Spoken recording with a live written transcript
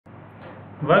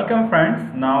Welcome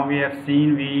friends. Now we have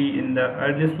seen in the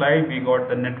earlier slide we got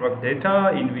the network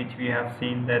data in which we have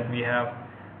seen that we have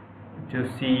to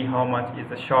see how much is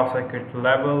the short circuit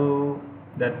level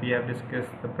that we have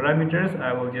discussed the parameters.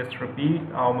 I will just repeat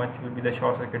how much will be the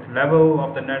short circuit level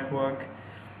of the network,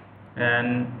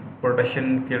 and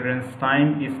protection clearance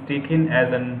time is taken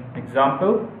as an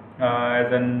example,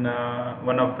 as an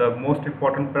one of the most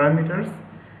important parameters,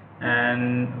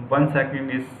 and 1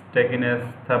 second is taken as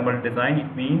thermal design.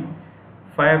 It means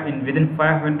within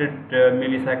 500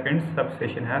 milliseconds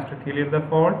substation has to clear the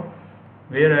fault,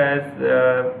 whereas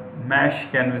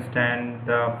mesh can withstand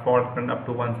the fault current up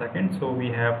to 1 second. So we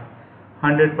have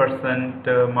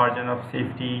 100% margin of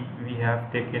safety we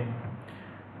have taken.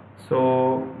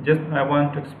 So just I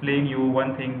want to explain you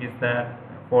one thing is that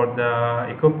for the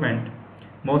equipment,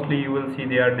 mostly you will see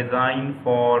they are designed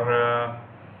for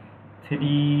 63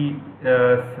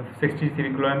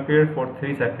 kiloampere for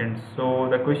 3 seconds. So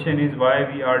the question is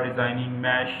why we are designing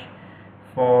mesh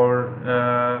for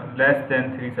less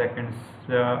than 3 seconds.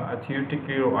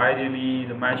 Theoretically or ideally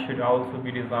the mesh should also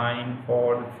be designed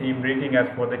for the same rating as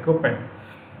for the equipment.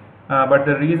 But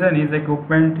the reason is the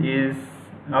equipment is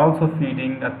also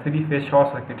feeding a three-phase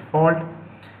short circuit fault,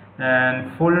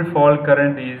 and full fault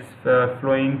current is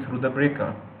flowing through the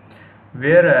breaker,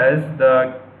 whereas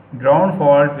the ground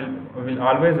fault will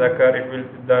always occur.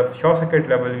 The short circuit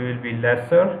level will be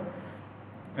lesser,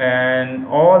 and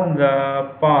all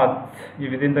the paths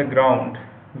within the ground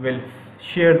will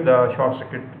share the short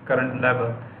circuit current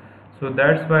level. So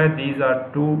that's why these are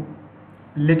two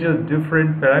little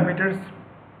different parameters,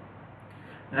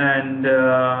 and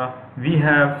we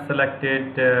have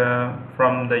selected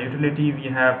from the utility we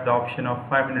have the option of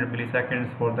 500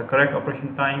 milliseconds for the correct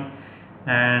operation time,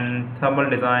 and thermal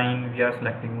design we are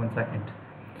selecting 1 second.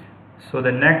 So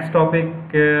the next topic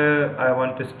I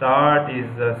want to start is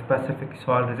specific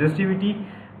soil resistivity.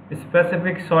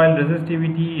 Specific soil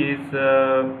resistivity is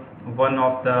one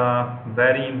of the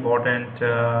very important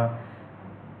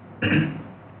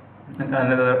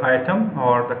another item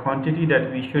or the quantity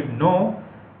that we should know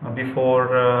before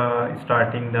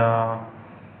starting the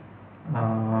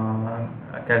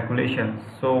calculations.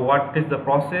 So what is the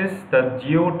process? The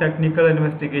geotechnical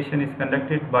investigation is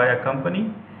conducted by a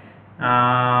company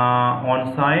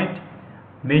on site.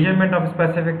 Measurement of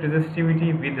specific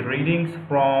resistivity with readings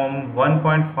from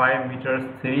 1.5 meters,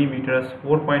 3 meters,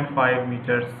 4.5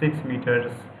 meters, 6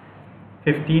 meters,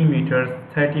 15 meters,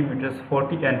 30 meters,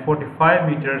 40 and 45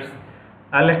 meters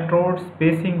electrode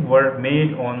spacing were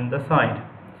made on the site.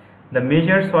 The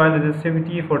measured soil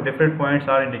resistivity for different points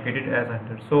are indicated as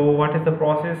under. So what is the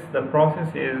process? The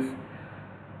process is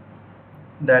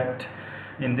that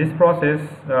in this process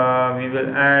we will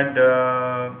add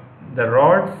the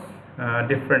rods,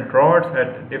 different rods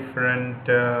at different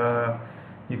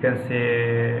you can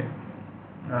say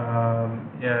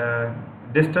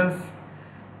distance,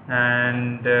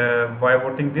 and by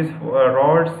putting these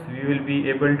rods we will be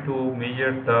able to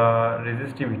measure the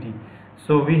resistivity.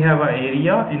 So we have an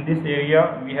area. In this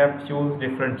area we have choose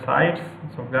different sides.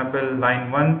 So example,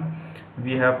 line 1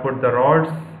 we have put the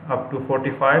rods up to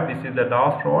 45. This is the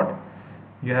last rod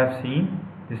you have seen.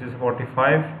 This is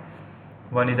 45.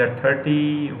 One is at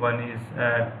 30, one is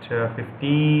at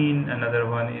 15, another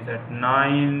one is at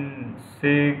 9, 6,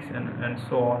 and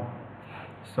so on.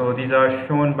 So these are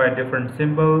shown by different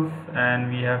symbols, and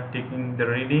we have taken the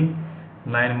reading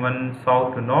line 1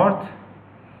 south to north,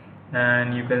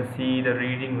 and you can see the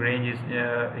reading range is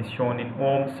shown in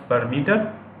ohms per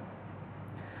meter,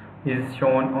 is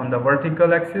shown on the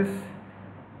vertical axis,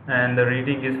 and the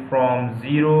reading is from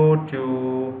 0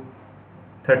 to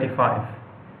 35,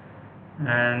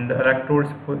 and the electrode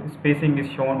spacing is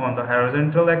shown on the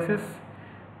horizontal axis,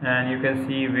 and you can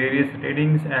see various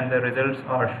readings and the results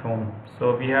are shown.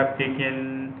 So we have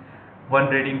taken one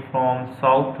reading from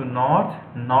south to north,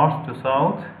 north to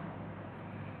south,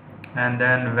 and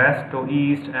then west to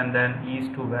east, and then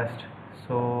east to west.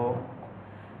 So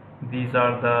these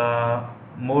are the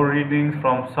more readings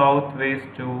from southwest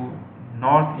to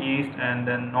northeast, and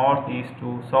then northeast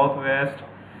to southwest.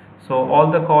 So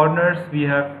all the corners we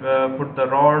have put the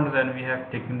rods, and we have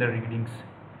taken the readings.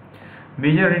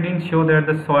 Major readings show that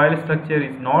the soil structure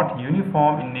is not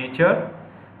uniform in nature,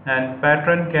 and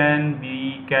pattern can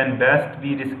best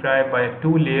be described by a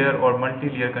two-layer or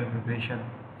multi-layer configuration.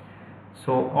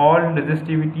 So all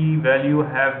resistivity value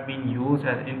have been used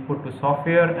as input to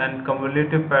software, and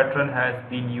cumulative pattern has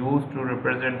been used to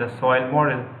represent the soil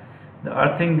model. The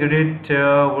earthing grid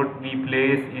would be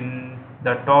placed in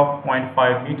the top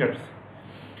 0.5 meters.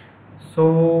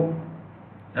 So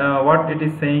what it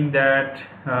is saying that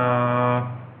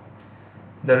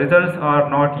the results are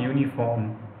not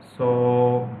uniform.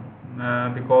 So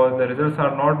because the results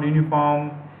are not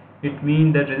uniform, it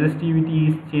means that resistivity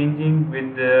is changing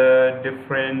with the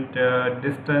different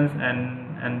distance,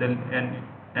 and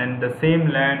the same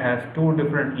land has two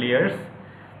different layers,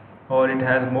 or it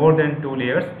has more than two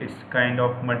layers. It's kind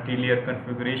of multi-layer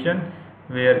configuration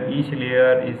where each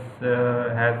layer is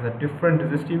has a different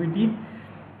resistivity.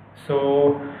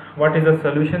 So what is the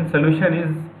solution? Solution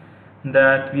is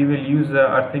that we will use the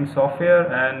earthing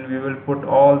software, and we will put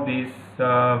all these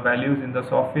values in the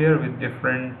software with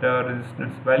different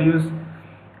resistance values,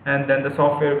 and then the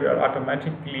software will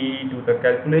automatically do the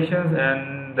calculations,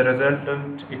 and the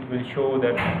resultant, it will show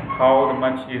that how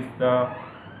much is the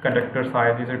conductor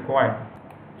size is required.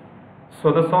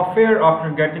 So the software,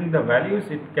 after getting the values,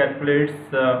 it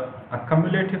calculates a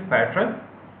cumulative pattern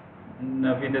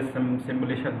with some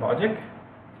simulation logic.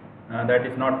 That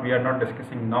is not, we are not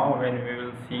discussing now. When we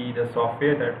will see the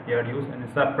software that we are using in a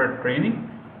separate training,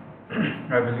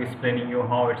 I will be explaining you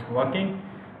how it's working.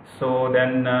 So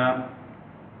then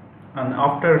and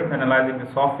after analyzing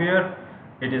the software,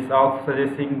 it is also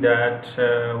suggesting that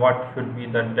what should be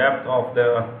the depth of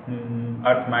the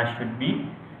earth mass should be,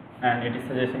 and it is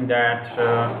suggesting that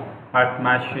earth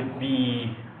mass should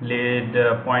be laid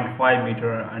 0.5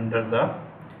 meter under the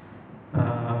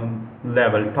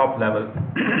top level.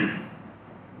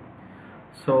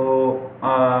 So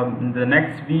in the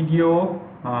next video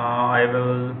I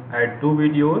will add two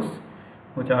videos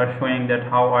which are showing that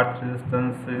how earth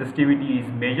resistivity is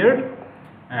measured,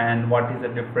 and what is the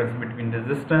difference between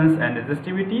resistance and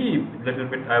resistivity. Little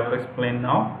bit I will explain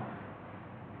now.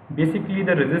 Basically,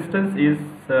 the resistance is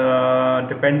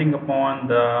depending upon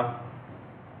the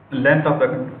length of the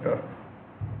conductor,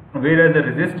 whereas the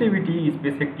resistivity is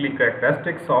basically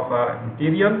characteristics of a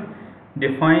material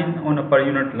defined on a per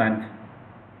unit length.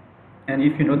 And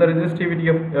if you know the resistivity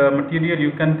of material,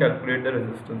 you can calculate the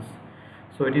resistance.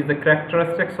 So it is the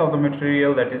characteristics of the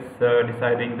material that is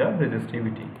deciding the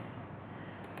resistivity.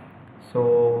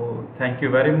 So thank you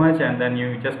very much, and then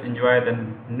you just enjoy the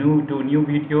two new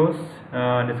videos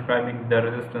describing the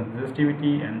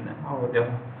resistivity, and how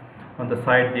on the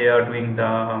side they are doing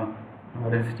the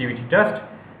resistivity test,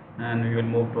 and we will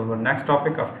move to our next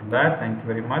topic after that. Thank you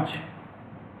very much.